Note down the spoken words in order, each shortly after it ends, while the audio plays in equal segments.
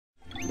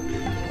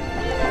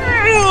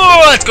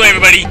How's it going,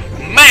 everybody?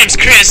 My name's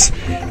Chris,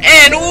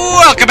 and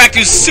welcome back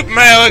to Super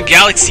Mario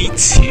Galaxy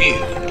 2.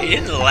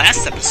 In the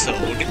last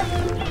episode,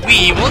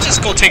 we'll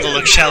just go take a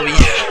look, shall we?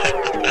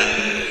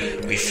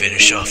 We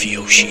finished off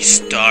Yoshi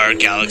Star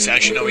Galaxy.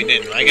 Actually, no, we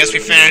didn't. I guess we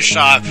finished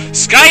off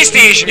Sky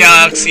Station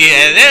Galaxy,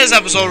 and in this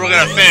episode, we're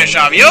gonna finish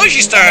off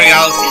Yoshi Star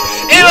Galaxy.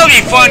 It'll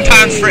be fun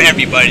times for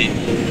everybody.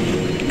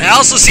 I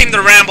also seem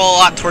to ramble a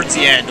lot towards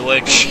the end,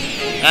 which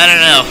I don't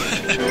know.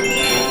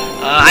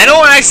 I know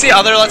when I see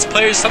other Let's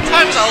Players,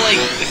 sometimes I'll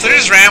if they're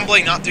just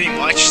rambling, not doing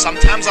much,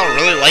 sometimes I'll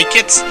really like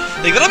it.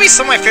 Like, that'll be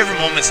some of my favorite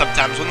moments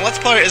sometimes, when the Let's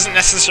Player isn't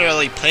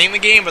necessarily playing the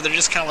game, but they're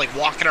just kind of like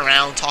walking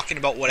around, talking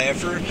about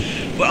whatever.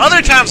 But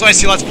other times when I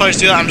see Let's Players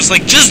do that, I'm just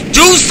like, just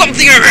do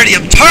something already!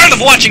 I'm tired of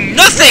watching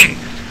nothing!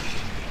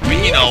 But,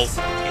 you know,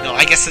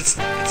 I guess it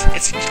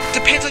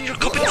depends on your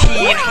cup of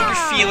tea and how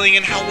you're feeling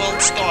and how well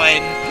it's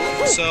done.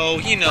 So,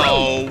 you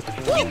know.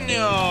 Oh,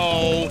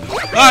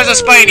 there's a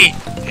Spiny!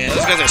 Yeah,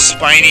 those guys are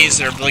Spinies.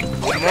 They're like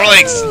more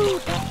like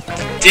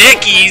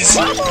dickies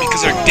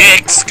because they're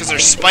dicks, because they're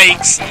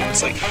spikes.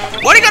 It's like,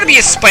 what do you gotta be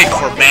a spike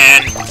for,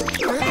 man?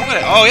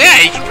 Oh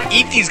yeah, you can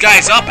eat these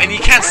guys up and you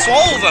can't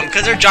swallow them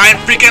because they're giant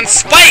freaking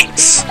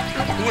spikes.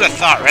 Who would have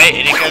thought, right?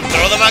 And you can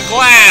throw them at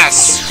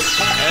glass.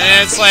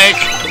 And it's like,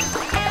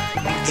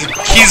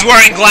 he's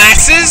wearing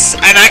glasses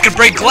and I can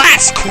break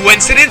glass.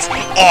 Coincidence?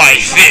 I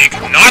think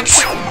not.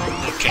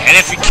 Okay, and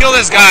if you kill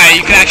this guy,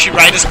 you can actually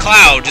ride his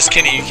cloud. Just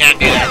kidding, you can't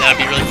do that. That'd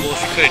be really cool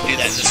if you could do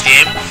that in this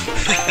game.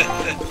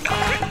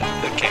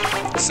 Okay,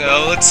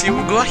 so let's see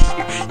what we got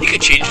here. You can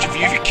change the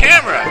view of your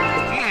camera.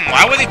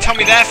 Why would they tell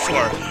me that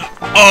for?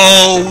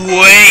 Oh,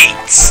 wait!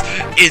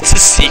 It's a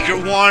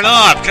secret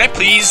one-up. Can I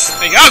please?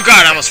 Oh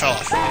god, I almost fell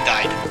off and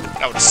died.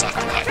 That would have sucked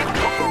a lot.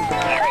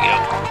 There we go.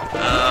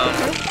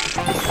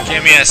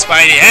 Give me a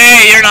Spiny.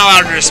 Hey, you're not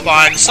allowed to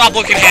respawn. Stop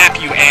looking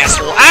happy, you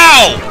asshole.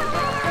 Ow!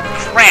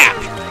 Crap.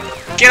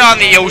 Get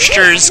on the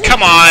Yoasters, come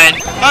on.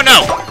 Oh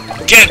no!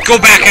 Go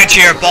back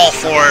into your ball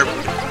form.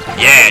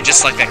 Yeah,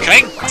 just like that. Can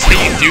I tell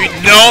you, dude?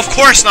 No, of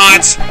course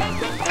not.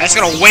 That's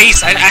gonna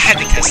waste. I had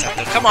to test that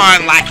though. Come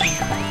on, Lackey.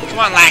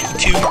 Come on,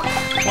 Lackey 2.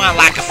 Come on,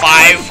 Lack of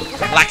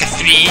 5. Lack of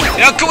 3.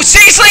 No, go,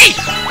 seriously!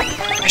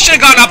 I should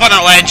have gone up on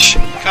that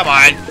ledge. Come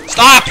on.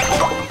 Stop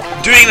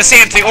doing the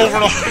same thing over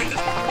and over.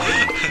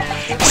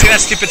 See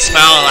that stupid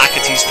smile on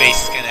Lackatu's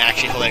face? It's kind of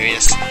actually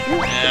hilarious.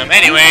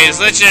 Anyways,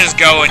 let's just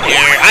go in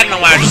here. I don't know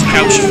why I just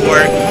crouched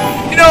for.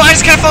 You know, I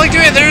just kind of felt like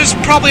doing it. There's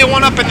probably a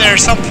one-up in there or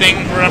something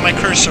where my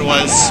cursor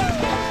was.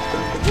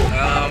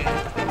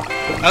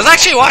 I was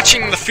actually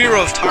watching the Fear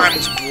of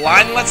Time's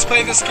blind Let's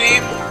Play this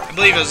game. I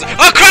believe it was.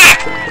 Oh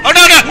crap! Oh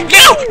no!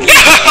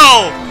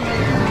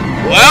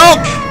 Well.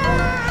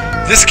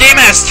 This game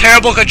has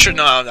terrible control.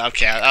 No,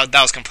 okay,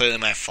 that was completely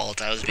my fault.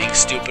 I was being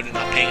stupid and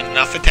not paying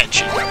enough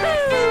attention.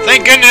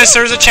 Thank goodness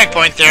there was a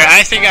checkpoint there.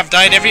 I think I've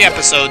died every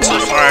episode so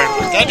far.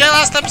 Did I die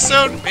last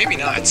episode? Maybe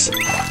not.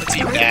 Let's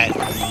eat that.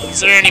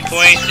 Is there any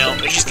point? No,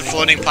 it's just a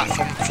floating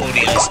platform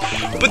floating us.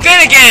 But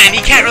then again,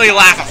 you can't really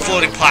laugh at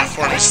floating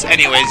platforms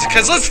anyways,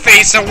 because let's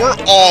face it, we're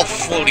all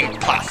floating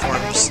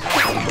platforms.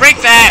 You break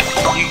that,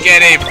 you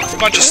get a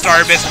bunch of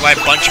star bits, by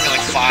a bunch of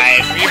like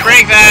 5. You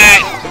break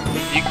that,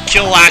 you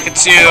kill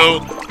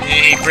Lackatu, and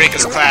then you break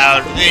his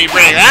cloud, and then you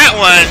break that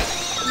one,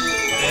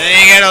 and then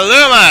you get a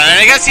Luma,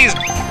 and I guess these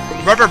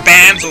rubber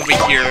bands over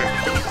here,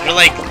 they're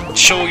like,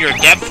 show your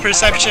depth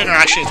perception, or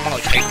actually it's more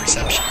like height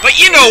perception. But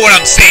you know what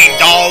I'm saying,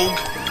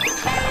 dog!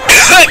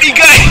 You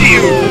got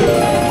you!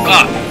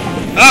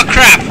 Oh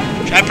crap!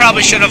 I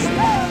probably should have,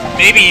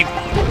 maybe,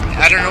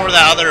 I don't know where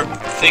that other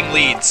thing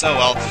leads, oh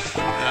well.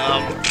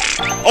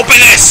 Open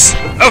this!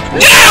 Oh,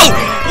 no!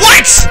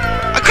 What?!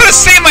 I could have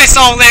saved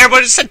myself there,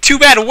 but it said too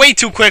bad way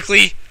too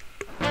quickly.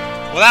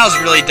 Well, that was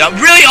really dumb.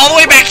 Really? All the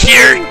way back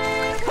here?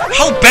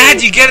 How bad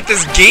do you get at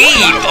this game?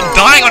 I'm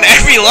dying on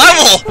every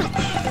level!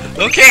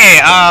 Okay,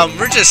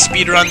 we're just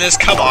speedrun this.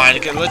 Come on,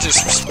 let's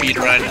just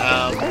speedrun.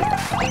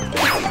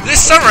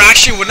 This summer,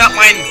 actually, would not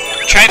mind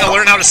trying to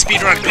learn how to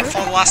speedrun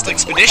Pitfall: The Lost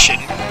Expedition.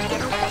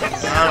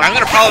 I'm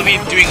gonna probably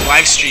be doing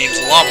live streams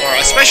a lot more,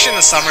 especially in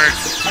the summer.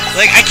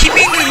 Like, I keep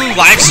meaning to do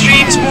live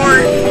streams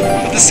more,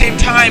 but at the same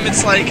time,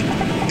 it's like,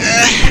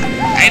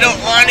 I don't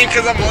want to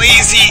because I'm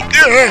lazy.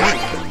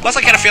 Plus,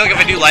 I kind of feel like if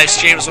I do live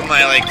streams when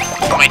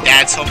my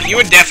dad's home, he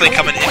would definitely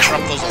come and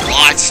interrupt those a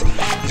lot.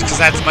 Because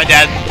that's my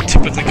dad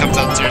typically comes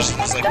downstairs and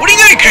he's like, "What are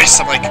you doing, Chris?"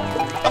 I'm like,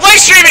 "I'm live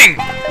streaming."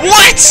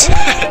 What?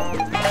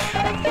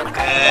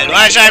 And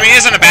live streaming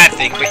isn't a bad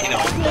thing, but you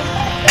know,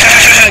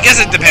 I guess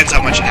it depends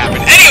how much it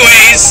happened.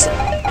 Anyways,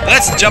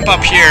 let's jump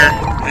up here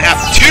and have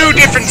 2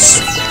 different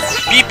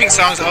beeping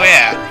songs. Oh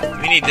yeah.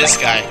 We need this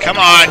guy. Come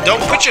on,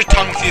 don't put your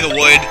tongue through the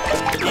wood.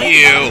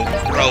 Ew.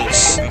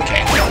 Gross.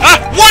 Okay.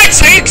 Ah! What?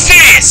 Are you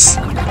serious?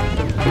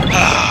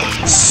 Ah,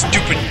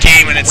 stupid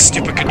game and its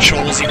stupid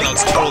controls, even though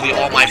it's totally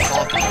all my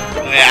fault.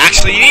 Yeah,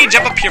 actually, you need to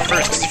jump up here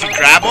first, because if you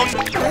grab them,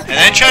 and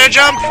then try to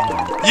jump,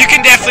 you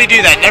can definitely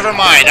do that. Never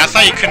mind. I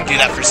thought you couldn't do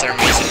that for some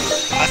reason.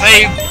 I thought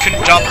you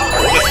couldn't jump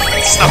with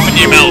stuff in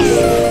your mouth.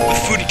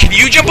 With food. Can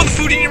you jump with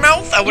food in your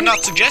mouth? I would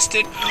not suggest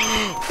it.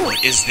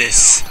 What is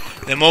this?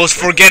 the most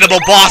forgettable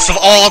boss of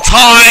all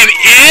time.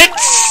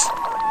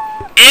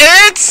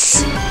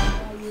 It's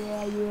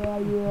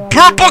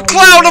Purple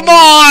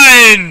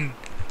Cloudamon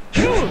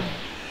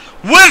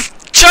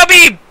with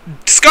chubby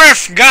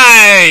scarf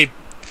guy.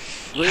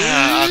 Okay,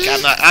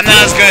 I'm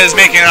not as good as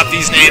making up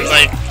these names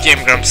like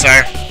Gamglaxy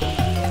are.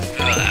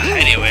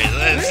 Anyway,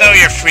 throw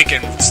your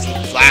freaking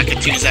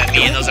lackatoos at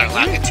me, and those aren't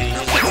lackatoos,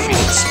 those are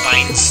freaking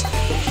spines.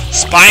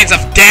 Spines of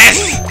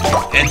death,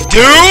 and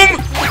doom,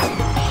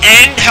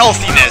 and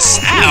healthiness.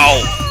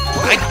 Ow!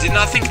 I did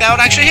not think that would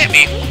actually hit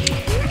me.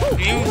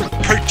 You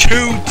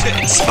protrude to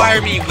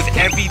inspire me with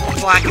every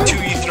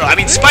lackatoo you throw. I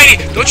mean, Spidey,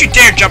 don't you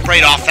dare jump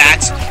right off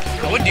that.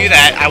 I would do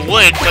that, I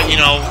would, but you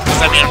know, does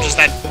that mean I'm just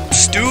that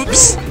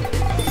stoops?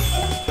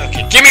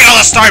 Okay, give me all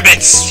the star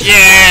bits!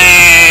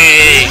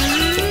 Yay!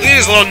 Look at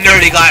his little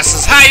nerdy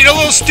glasses. Hi, you're a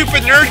little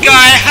stupid nerd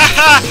guy.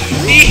 Haha.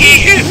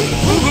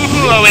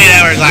 Oh wait,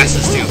 I wear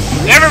glasses too.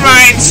 Never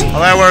mind.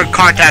 Although I wear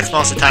contacts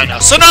most of the time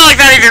now, so not like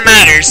that even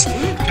matters.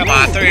 Come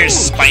on, throw your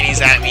spinies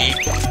at me.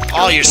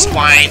 All your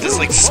spines. It's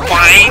like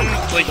spine,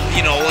 like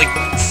you know, like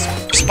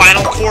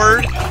spinal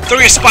cord. Throw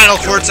your spinal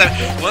cords at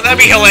me. Wouldn't that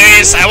be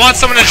hilarious? I want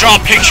someone to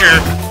draw a picture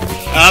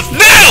of.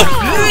 No!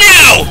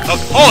 Oh,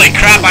 holy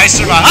crap! I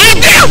survived. Oh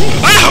no!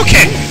 Oh,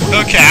 okay.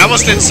 I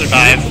almost didn't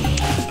survive.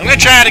 I'm gonna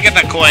try to get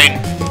that coin,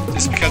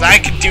 just because I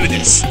can do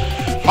this.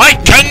 I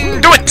can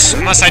do it!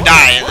 Unless I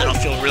die, and then I'll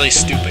feel really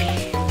stupid.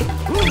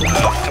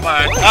 Come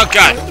on. Oh,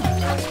 God.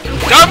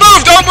 Don't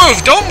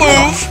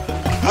move!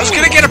 I was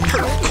gonna get a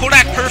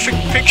Kodak perfect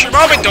picture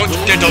moment. Don't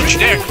you dare. Don't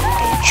you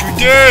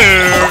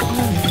dare!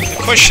 The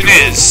question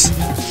is...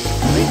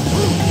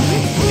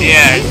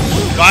 Yeah,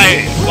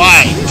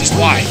 why? Just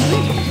why?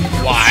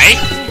 Why?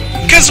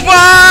 'Cause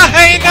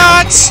why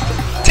not?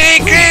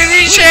 Take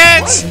crazy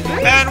chance,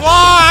 and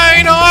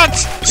why not?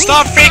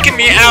 Stop freaking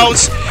me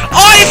out.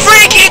 I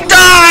freaking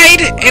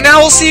died! And I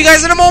will see you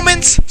guys in a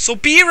moment, so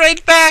be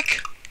right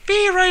back.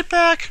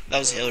 That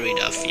was Hillary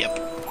Duff, yep.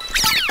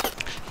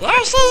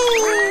 Larson!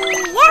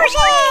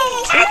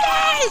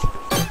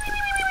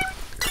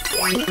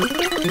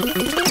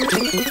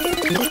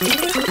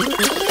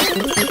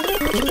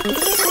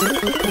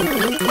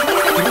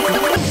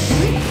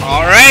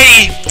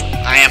 Alrighty!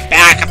 I am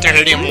back after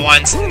hitting him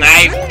once, and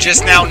I'm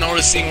just now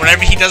noticing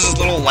whenever he does his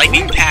little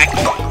lightning pack,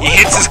 he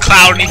hits his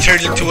cloud and he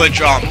turns into a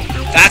drum.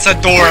 That's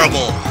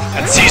adorable.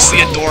 That's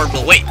seriously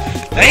adorable. Wait,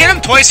 did I hit him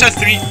twice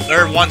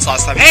or once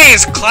last time? Hey,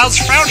 his cloud's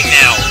frowning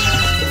now.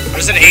 Or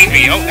is it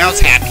angry? Oh, now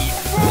it's happy.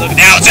 Look,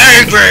 now it's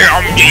angry.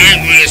 I'm the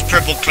angriest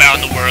purple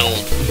cloud in the world.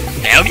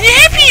 Now I'm the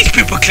happiest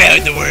purple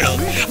cloud in the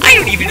world. I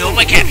don't even know if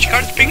my capture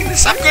card is picking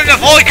this up good enough.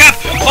 Holy crap,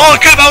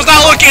 I was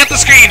not looking at the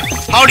screen.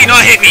 How did he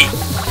not hit me?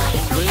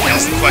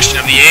 That's the question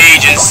of the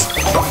ages.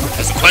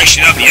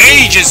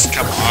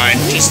 Come on,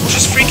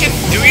 just freaking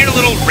do your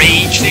little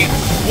rage thing.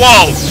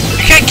 Whoa, you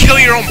can't kill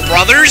your own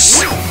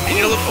brothers. And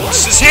your little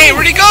says, hey,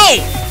 where'd he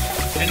go?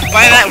 And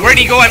by that, where'd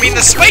he go? I mean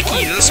the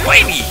Spidey.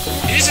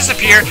 He just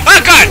disappeared. Oh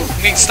God, I'm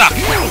getting stuck.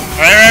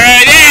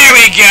 Alright, there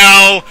we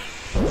go.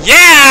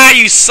 Yeah,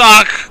 you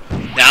suck.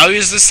 Now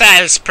he's the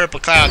saddest purple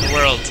cloud in the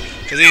world,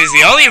 because he's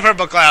the only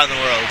purple cloud in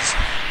the world.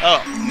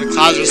 Oh, and the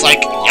cloud was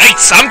like,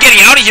 yikes! I'm getting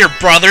out of here,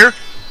 brother.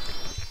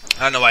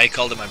 I don't know why he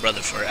called him my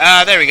brother for it.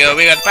 There we go.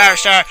 We got the power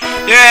star.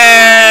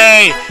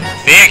 Yay!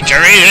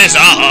 Victory is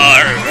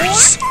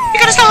ours. We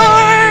got a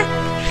star.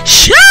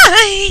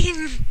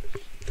 Shine.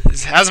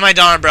 How's my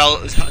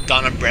Donnabrellzz?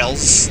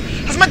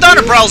 How's my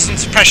Donnabrellzz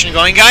impression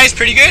going, guys?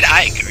 Pretty good.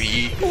 I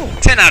agree.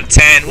 10 out of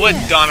 10. What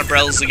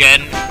Donnabrellzz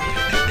again?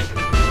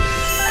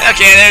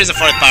 Okay, there's a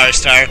 4th power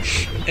star.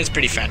 It's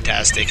pretty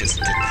fantastic because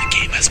the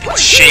game has been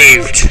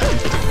shaved.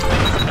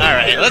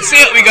 Alright, let's see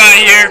what we got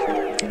here.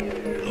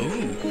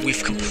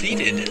 We've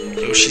completed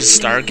Yoshi's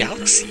Star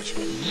Galaxy.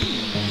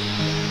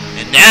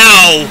 And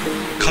now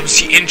comes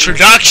the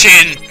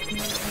introduction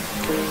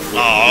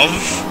of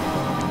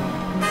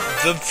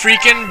the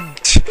freaking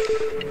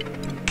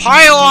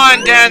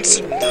pylon dance.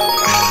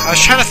 I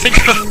was trying to think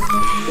of...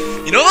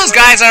 You know those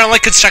guys that are on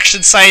like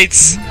construction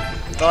sites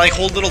that like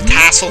hold little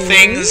tassel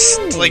things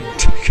to like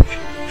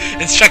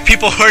instruct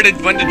people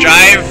when to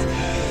drive?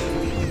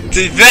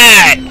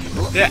 That!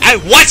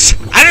 What?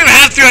 I don't even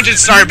have 300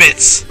 star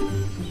bits!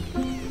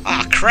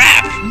 Ah,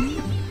 crap.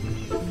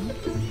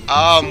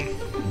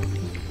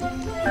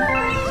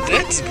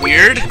 That's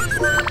weird.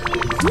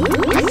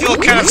 I feel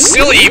kind of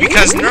silly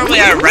because normally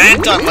I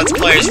rant on Let's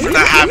Players for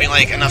not having,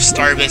 like, enough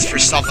star bits for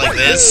stuff like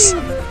this.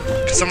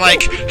 Because I'm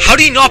like, how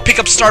do you not pick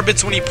up star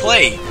bits when you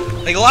play?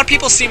 Like, a lot of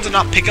people seem to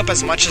not pick up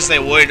as much as they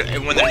would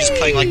when they're just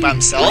playing, like, by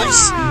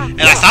themselves.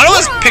 And I thought I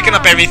was picking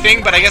up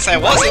everything, but I guess I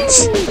wasn't.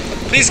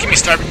 Please give me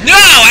star bits. No!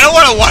 I don't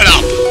want to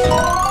one-up!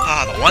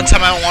 Ah, the one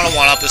time I don't want to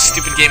one-up, this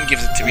stupid game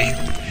gives it to me.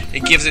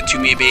 It gives it to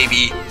me,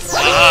 baby. Okay,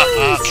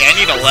 I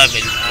need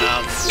 11.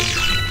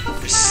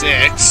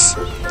 6.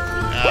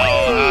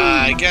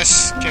 I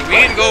guess... Okay, we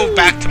need to go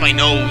back to my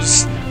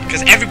nose.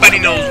 Because everybody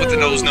knows what the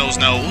nose knows.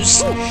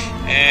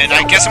 And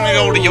I guess I'm gonna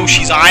go to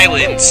Yoshi's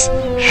Island.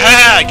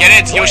 Ha! Get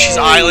it? Yoshi's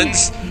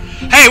Islands.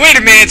 Hey, wait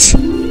a minute!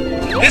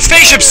 This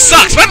spaceship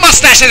sucks! My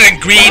mustache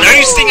isn't green! Are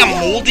you saying I'm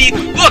moldy?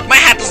 Look, my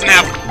hat doesn't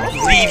have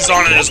leaves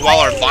on it as well,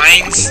 or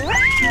vines.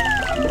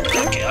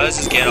 Okay, let's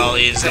just get all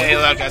these. Hey,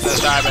 look at the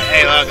starbit.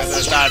 Hey, look at the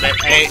starbit.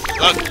 Hey,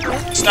 look.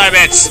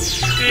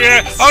 Starbits.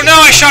 Yeah. Oh no,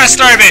 I shot a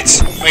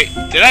starbit! Wait,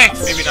 did I?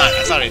 Maybe not.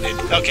 I thought I did.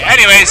 Okay,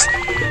 anyways.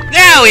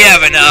 Now we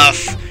have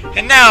enough.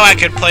 And now I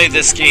can play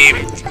this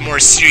game more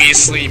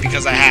seriously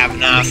because I have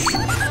enough.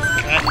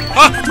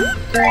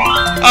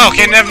 Oh,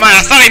 okay, never mind.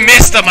 I thought I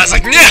missed them. I was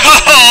like, no!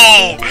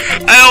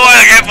 I don't want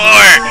to get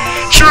more.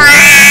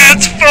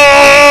 Transform!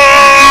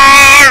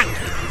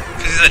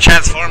 Because he's a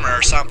transformer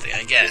or something,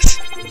 I guess.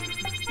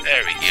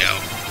 There we go.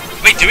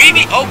 Wait, do we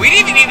need... Oh, we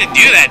didn't even need to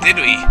do that, did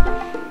we?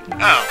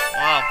 Oh,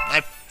 well,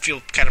 I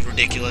feel kind of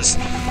ridiculous.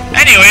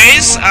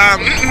 Anyways,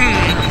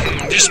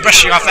 just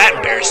brushing off that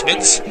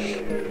embarrassment.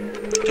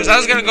 Because I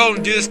was going to go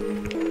and do this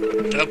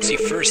Galaxy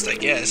first, I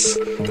guess.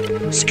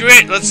 Screw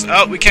it, let's...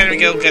 Oh, we can't even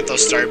go get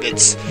those star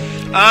bits.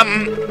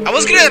 I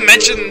was gonna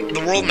mention the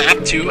world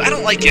map too. I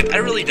don't like it. I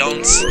really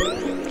don't.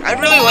 I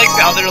really like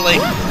the other,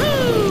 like,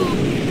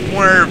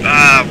 more,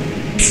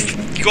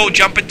 you go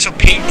jump into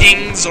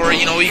paintings, or,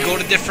 you know, you go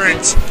to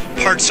different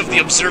parts of the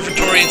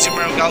observatory in Super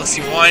Mario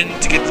Galaxy 1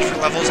 to get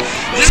different levels.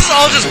 This is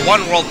all just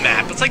one world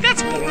map. It's like,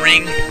 that's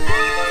boring.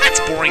 That's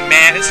boring,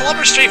 man. It's a lot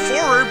more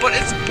straightforward, but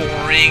it's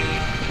boring.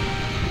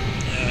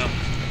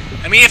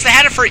 I mean, if they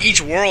had it for each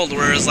world,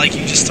 where it's like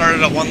you just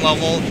started at one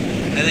level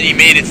and then you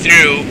made it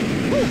through,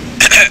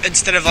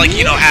 instead of, like,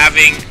 you know,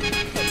 having,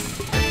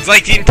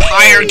 like, the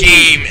entire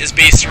game is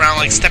based around,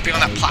 like, stepping on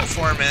that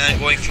platform and then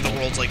going through the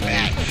worlds like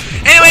that.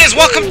 Anyways,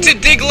 welcome to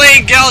Dig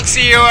Lake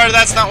Galaxy, or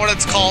that's not what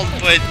it's called,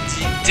 but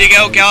Dig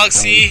Out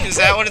Galaxy, is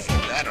that what it's,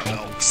 I don't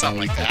know, something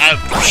like that. I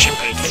don't know shit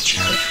by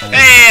attention.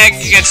 Hey,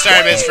 you get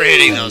star bits for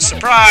hitting those.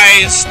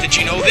 Surprise! Did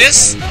you know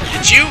this?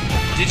 Did you?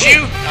 Did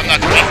you? I'm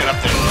not gonna make it up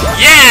there.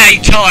 Yeah,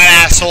 you tell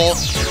that asshole.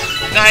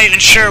 Not even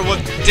sure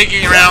what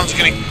digging around is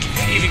gonna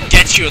even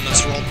get you in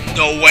this world.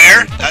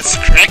 Nowhere. That's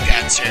the correct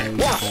answer.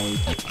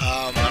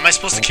 Am I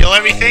supposed to kill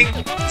everything?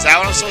 Is that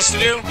what I'm supposed to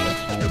do?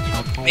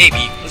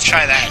 Maybe. Let's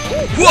try that.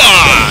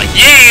 Whoa!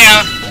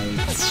 Yeah!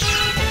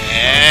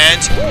 And...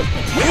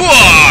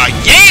 Whoa!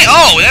 Yeah!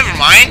 Oh, never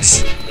mind.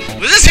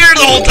 Was this here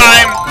the whole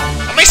time?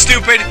 Am I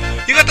stupid?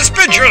 You got the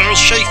spin drill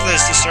shake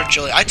this to start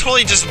drilling. I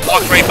totally just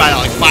walked right by that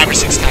like 5 or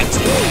 6 times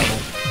today.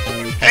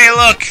 Hey,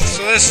 look!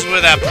 So this is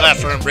where that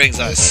platform brings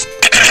us.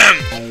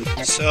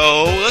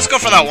 So, let's go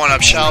for that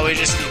one-up, shall we?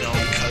 Just, you know,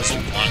 because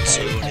we want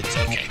to, and it's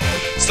okay.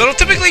 So it'll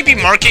typically be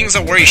markings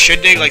of where you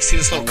should dig, like, see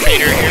this little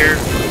crater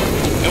here?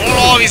 It won't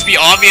always be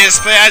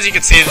obvious, but as you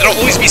can see, there'll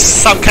always be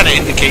some kind of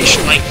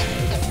indication, like,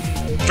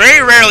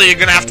 very rarely you're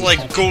gonna have to, like,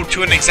 go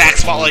to an exact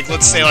spot, like,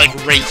 let's say, like,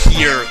 right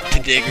here to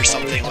dig or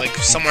something, like,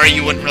 somewhere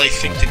you wouldn't really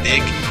think to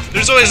dig.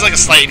 There's always, like, a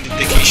slight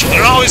indication.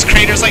 There are always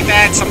craters like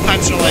that.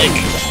 Sometimes they're, like,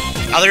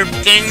 other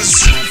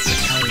things.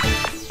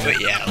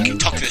 But, yeah, okay,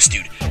 talk to this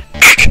dude.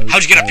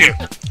 How'd you get up here?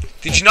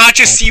 Did you not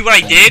just see what I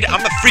did?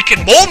 I'm the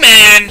freaking mole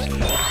man!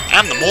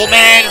 I'm the mole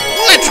man.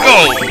 Let's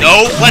go!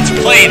 No, let's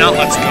play, not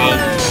let's go.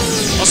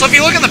 Also, if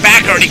you look in the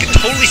background, you can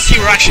totally see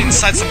we're actually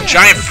inside some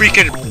giant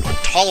freaking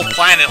hollow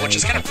planet, which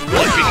is kind of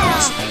really freaking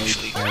awesome,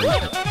 actually.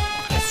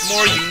 The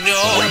more you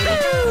know.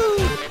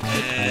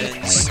 And,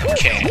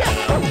 okay.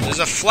 There's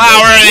a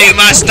flower and you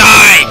must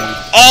die!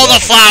 All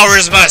the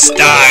flowers must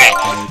die!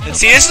 And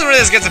see, this is where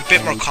this gets a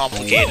bit more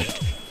complicated.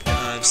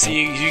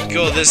 See, you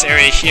go to this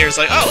area here, it's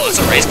like, oh, it's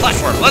a raised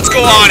platform. Let's go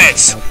on it!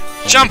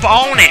 Jump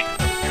on it!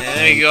 And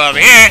then you go up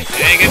here, and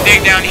then you can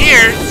dig down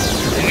here,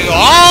 and you go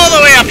all the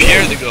way up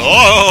here, then go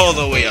all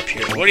the way up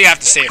here. What do you have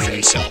to say for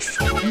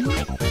yourself?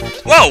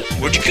 Whoa!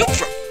 Where'd you come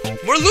from?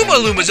 More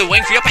Lumas are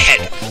waiting for you up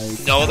ahead.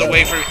 No other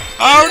way for...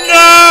 Oh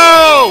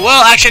no!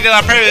 Well, actually, I did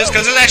not pray with this,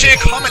 because there's actually a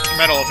commit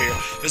medal over here.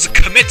 There's a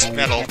commit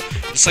medal.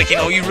 It's like, you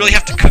know, you really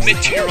have to commit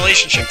to your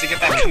relationship to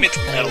get that commit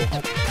medal.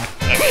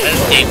 Okay,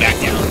 let's dig back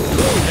down.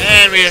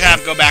 And we just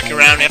have to go back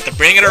around. We have to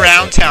bring it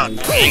around town.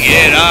 Bring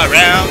it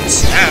around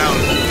town.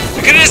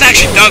 We could have just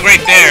actually dug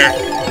right there.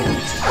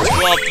 Let's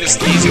go up this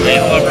easy way.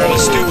 However, I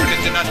was stupid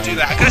and did not do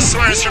that. I could have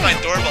sworn I heard my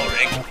doorbell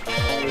ring.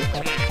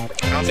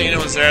 I don't think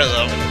anyone's there,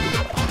 though.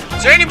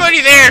 Is there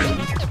anybody there?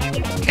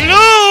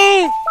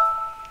 Hello?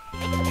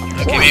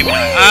 Okay, maybe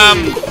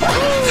not.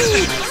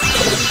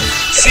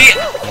 See,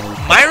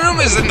 my room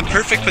is in the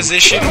perfect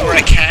position where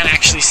I can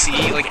actually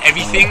see, like,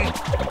 everything.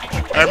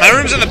 My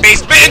room's in the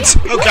basement!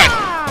 Oh god!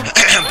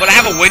 But I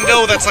have a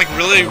window that's like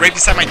really right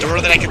beside my door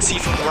that I can see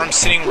from where I'm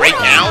sitting right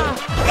now.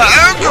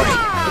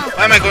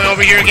 Why am I going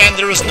over here again?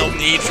 There was no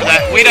need for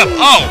that. Wait up!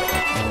 Oh!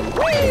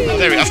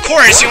 There we go. Of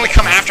course, you only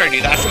come after I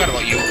do that. I forgot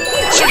about you.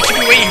 Sorry to keep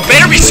you waiting. You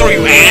better be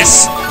sorry, you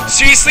ass!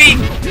 Seriously?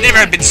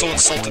 Never have been so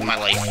insulted in my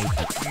life.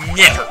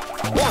 Never.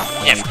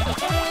 Never.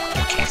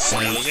 Okay, so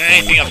is there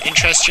anything of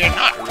interest here?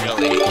 Not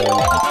really.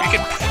 We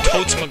could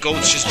totes my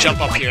goats just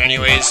jump up here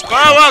anyways.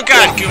 Oh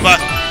god, Goomba,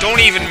 don't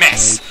even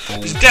mess.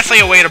 There's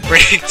definitely a way to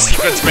break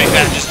sequence break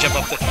that and just jump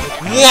up the...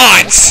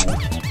 What?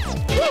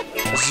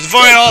 Let's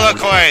avoid all the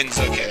coins.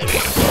 Okay, there way.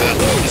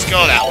 Just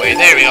go that way.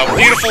 There we go.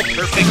 Beautiful.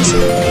 Perfect.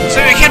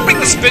 So we can't bring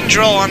the spin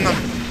drill on the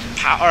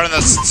power, not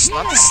the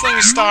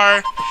sling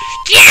star.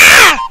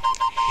 Yeah!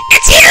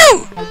 It's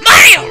you!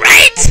 Mario,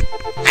 right?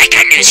 Like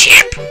our new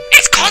ship?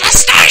 It's called a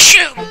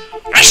Starshoom!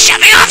 We're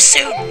shoving off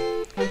soon!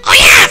 Oh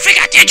yeah, I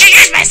forgot to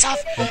introduce myself!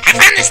 I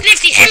found this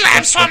nifty head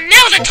lamp, so I'm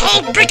now the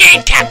Toll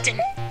Brigade Captain!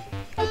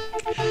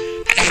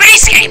 Like a very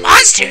scary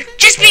monster!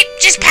 Just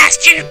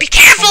past you, be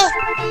careful!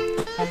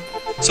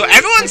 So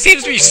everyone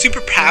seems to be super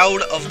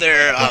proud of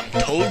their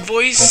Toad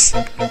voice.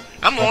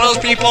 I'm one of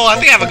those people. I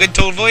think I have a good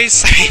Toad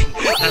voice.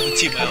 Not to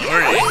toot my own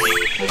horn.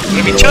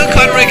 I mean, Chuck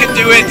Conroy could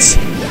do it.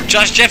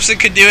 Josh Jepson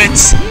could do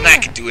it. And I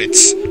could do it.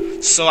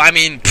 So I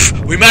mean,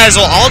 we might as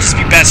well all just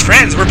be best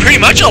friends. We're pretty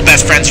much all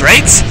best friends,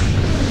 right?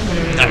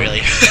 Not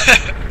really.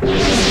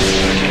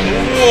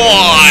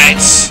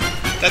 What?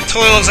 That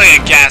totally looks like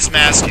a gas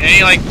mask. And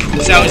he like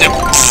poops out his. Yeah,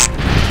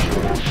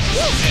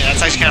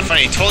 that's actually kind of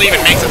funny. He totally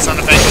even makes that sound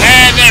effect.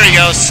 And there we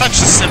go.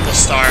 Such a simple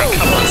star.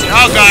 Come on.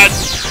 Oh god.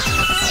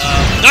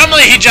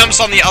 Normally he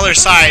jumps on the other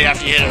side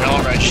after you hit it.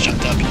 Alright, just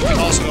jumped up. You can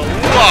also go,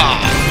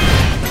 whoa!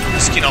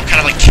 Just, you know, kind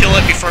of like kill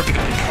it before it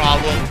becomes a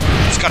problem.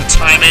 Just gotta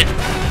time it.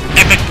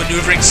 Epic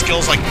maneuvering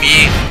skills like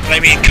me. But I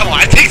mean, come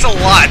on, it takes a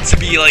lot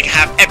to be like,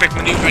 have epic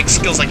maneuvering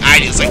skills like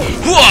I do. It's like,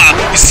 whoa!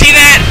 You see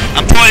that?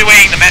 I'm totally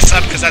waiting to mess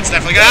up because that's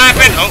definitely gonna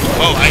happen. Oh,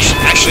 whoa, I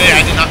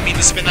did not mean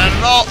to spin that at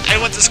all. I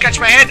went to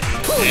scratch my head.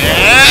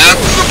 Yeah.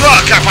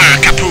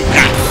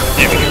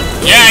 There we go.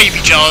 Yeah, you'd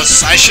be jealous.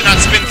 I should not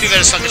spin through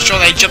there so I can show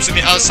that he jumps on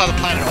the other side of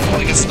the planet.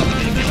 Oh, I guess it's not the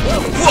big deal.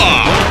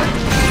 Whoa!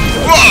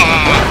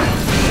 Whoa!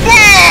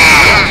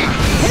 Whoa!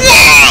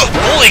 Whoa!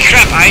 Holy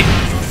crap, I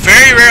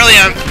very rarely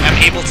I'm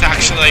able to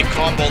actually like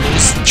combo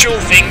those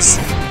chill things.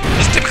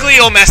 Because typically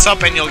you'll mess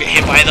up and you'll get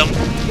hit by them.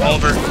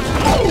 Over.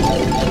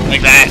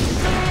 Like that.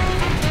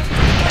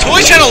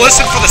 Totally trying to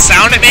listen for the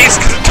sound it makes,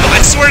 because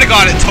I swear to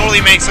god it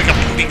totally makes like a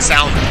pooping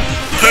sound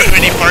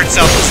when he farts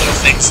out those little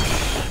things.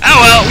 Oh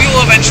well, we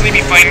will eventually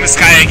be fighting this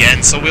guy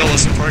again, so we'll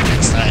listen for it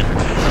next time.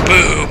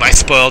 Boom, I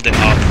spoiled it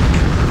up.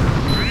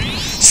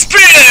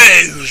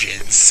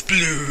 Splosion,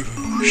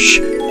 sploosh.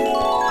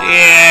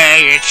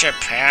 Yay, it's a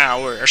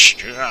power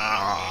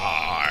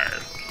star.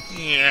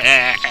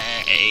 Yay.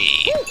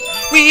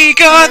 We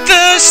got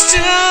the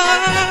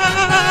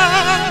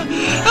star.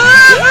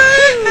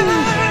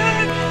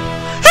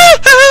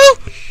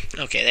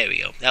 Okay, there we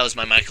go. That was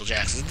my Michael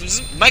Jackson.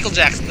 Michael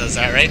Jackson does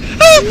that, right?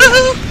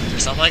 Or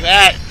something like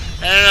that.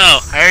 I don't know.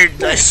 I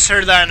just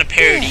heard that in a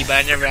parody, but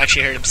I never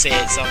actually heard him say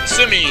it, so I'm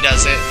assuming he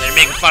does it, and they're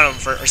making fun of him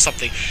for or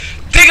something.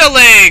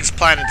 Digga-legs,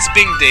 planets,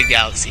 Bing Dig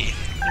Galaxy.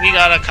 We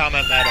got a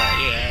comment meta.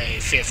 Yay,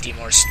 50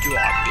 more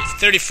strawberries.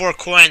 34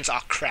 coins.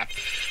 Oh crap.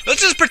 Let's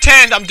just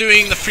pretend I'm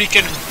doing the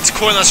freaking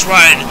coinless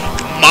run.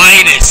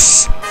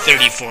 Minus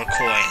 34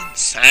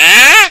 coins.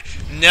 Huh?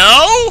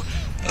 No?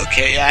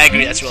 Okay, yeah, I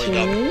agree. That's really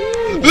dumb.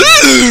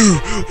 Ooh!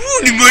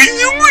 What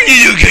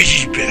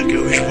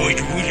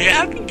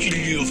happened to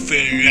the little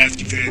fella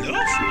after he fell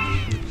off?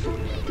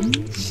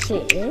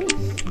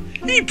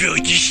 Hey, bro,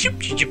 just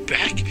shipped you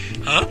back.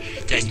 Huh?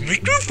 That's my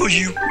good for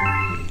you.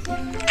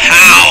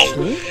 How?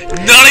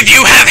 None of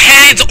you have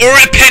hands or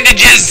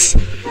appendages!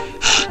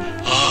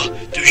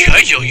 Those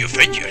guys are your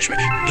friends,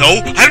 right?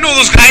 No, I don't know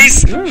those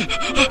guys!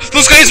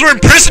 Those guys were in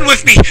prison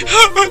with me!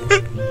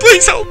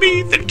 Please help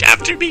me! They're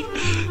after me!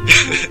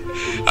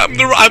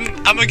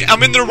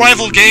 I'm in their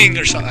rival gang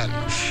or something.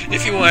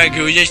 If you wanna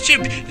go, yes,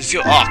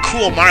 oh,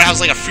 cool, Mario has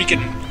like a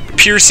freaking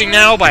piercing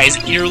now by his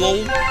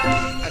earlobe.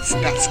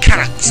 That's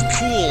kinda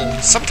cool.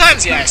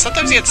 Sometimes he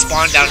gets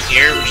spawned down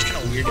here, which is kinda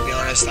weird to be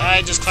honest.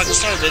 I just collected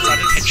star bits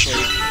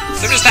unintentionally.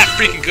 So they're just that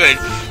freaking good.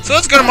 So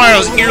let's go to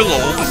Mario's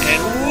earlobe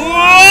and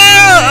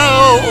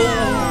whoa!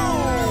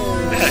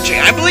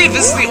 Yeah, I believe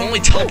this is the only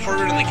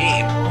teleporter in the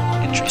game.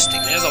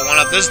 Interesting. There's a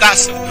one-up. There's that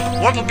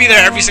one will be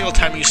there every single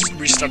time you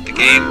restart the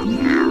game.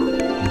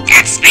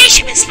 That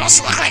spaceship is supposed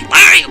to look like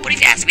Mario, but if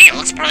you ask me, it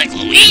looks more like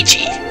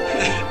Luigi.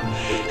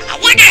 I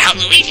wonder how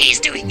Luigi is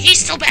doing. He's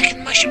still back in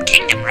the Mushroom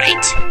Kingdom,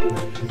 right?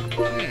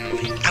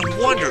 I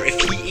wonder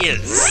if he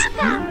is.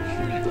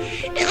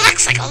 It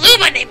looks like a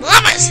Luma named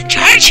Llama is in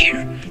charge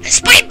here.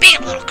 Despite being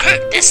a little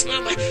curt, this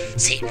Luma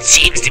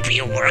seems to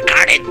be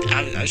well-regarded.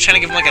 I was trying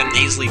to give him like a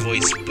nasally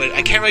voice, but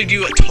I can't really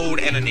do a Toad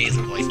and a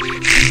nasal voice.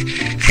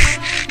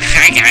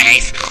 Hi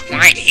guys,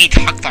 my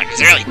talk partner is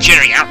really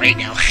jittering out right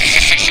now.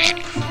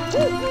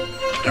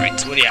 Alright,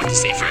 so what do you have to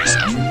say for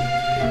yourself?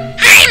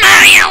 Hi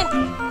Mario!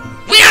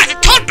 We are the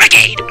Toad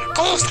Brigade! Our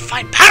goal is to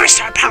find Power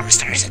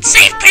Stars and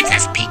save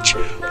Princess Peach.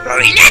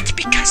 Worry not,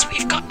 because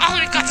we've got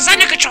this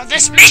under control.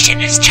 This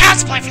mission is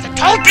child's play for the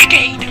Toad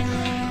Brigade!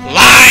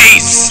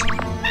 Lies!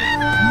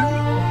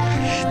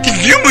 The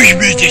Luma's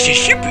made us a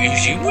super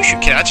easy.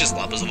 I just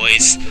love his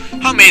voice.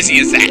 How amazing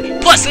is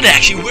that? Plus, it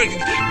actually works.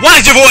 Why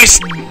is your voice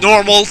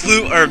normal,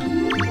 or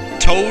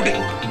Toad?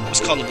 Let's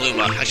call him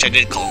Luma. Actually, I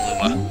did call him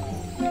Luma.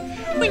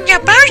 When your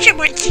person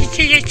wants to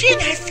see the sin,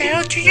 I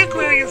fell to the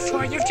ground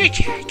for you of the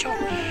castle.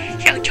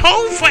 Your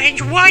toe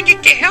friends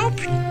wanted to help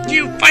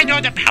you find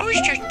all the power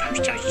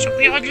stars, so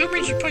we all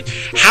humans.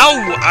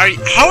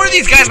 How are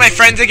these guys my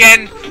friends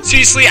again?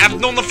 Seriously, I've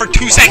known them for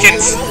 2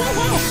 seconds.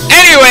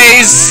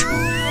 Anyways,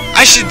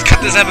 I should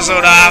cut this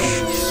episode off.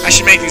 I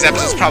should make these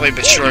episodes probably a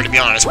bit shorter, to be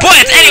honest.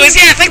 But anyways,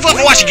 yeah, thanks a lot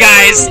for watching,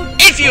 guys.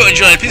 If you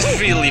enjoyed, please feel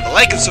free to leave a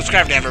like and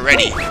subscribe if you haven't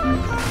already.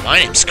 My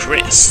name's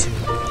Chris,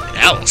 and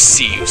I will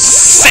see you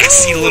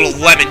sexy little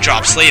lemon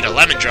drops later.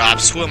 Lemon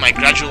drops. Who am I,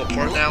 gradual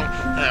port now?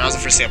 I don't know, that was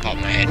the first thing that popped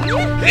in my head.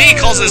 I think he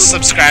calls his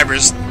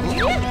subscribers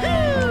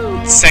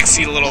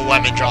sexy little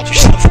lemon drops or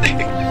something.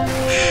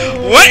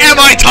 What am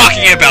I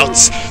talking about?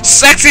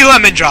 Sexy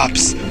lemon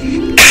drops.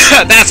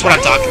 That's what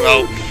I'm talking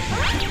about.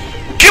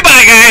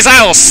 Goodbye, guys.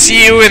 I will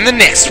see you in the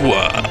next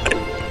one.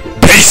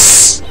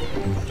 Peace.